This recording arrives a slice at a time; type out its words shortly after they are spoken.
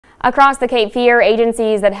Across the Cape Fear,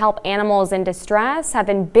 agencies that help animals in distress have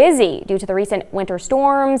been busy due to the recent winter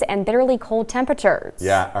storms and bitterly cold temperatures.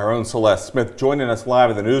 Yeah, our own Celeste Smith joining us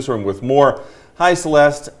live in the newsroom with more. Hi,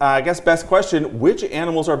 Celeste. I guess best question, which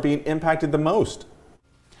animals are being impacted the most?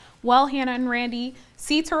 Well, Hannah and Randy,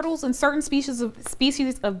 sea turtles and certain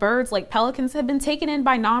species of birds like pelicans have been taken in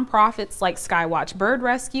by nonprofits like Skywatch Bird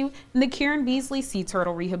Rescue and the Karen Beasley Sea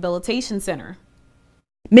Turtle Rehabilitation Center.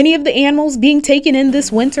 Many of the animals being taken in this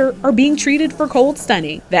winter are being treated for cold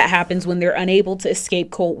stunning. That happens when they're unable to escape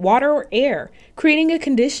cold water or air, creating a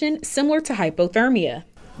condition similar to hypothermia.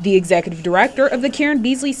 The executive director of the Karen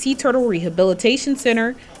Beasley Sea Turtle Rehabilitation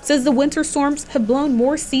Center says the winter storms have blown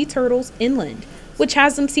more sea turtles inland, which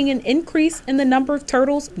has them seeing an increase in the number of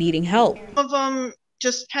turtles needing help. Some of them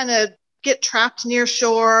just kind of get trapped near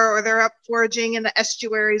shore, or they're up foraging in the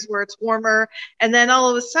estuaries where it's warmer, and then all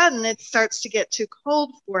of a sudden it starts to get too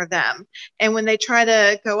cold for them. And when they try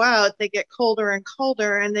to go out, they get colder and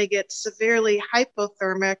colder, and they get severely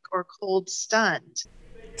hypothermic or cold stunned.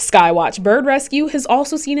 Skywatch Bird Rescue has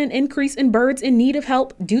also seen an increase in birds in need of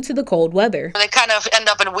help due to the cold weather. They kind of end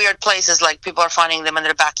up in weird places, like people are finding them in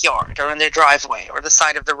their backyard or in their driveway or the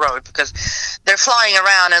side of the road because they're flying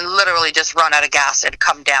around and literally just run out of gas and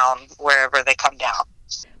come down wherever they come down.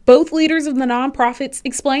 Both leaders of the nonprofits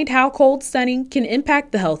explained how cold stunning can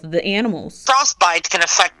impact the health of the animals. Frostbite can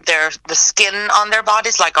affect the skin on their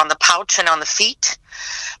bodies, like on the pouch and on the feet.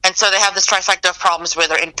 And so they have this trifecta of problems where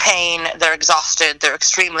they're in pain, they're exhausted, they're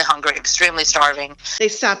extremely hungry, extremely starving. They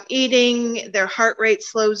stop eating, their heart rate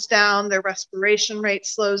slows down, their respiration rate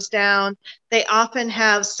slows down. They often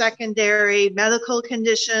have secondary medical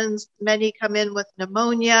conditions. Many come in with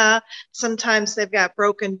pneumonia. Sometimes they've got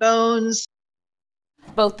broken bones.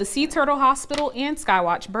 Both the Sea Turtle Hospital and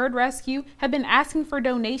Skywatch Bird Rescue have been asking for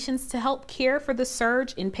donations to help care for the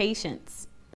surge in patients.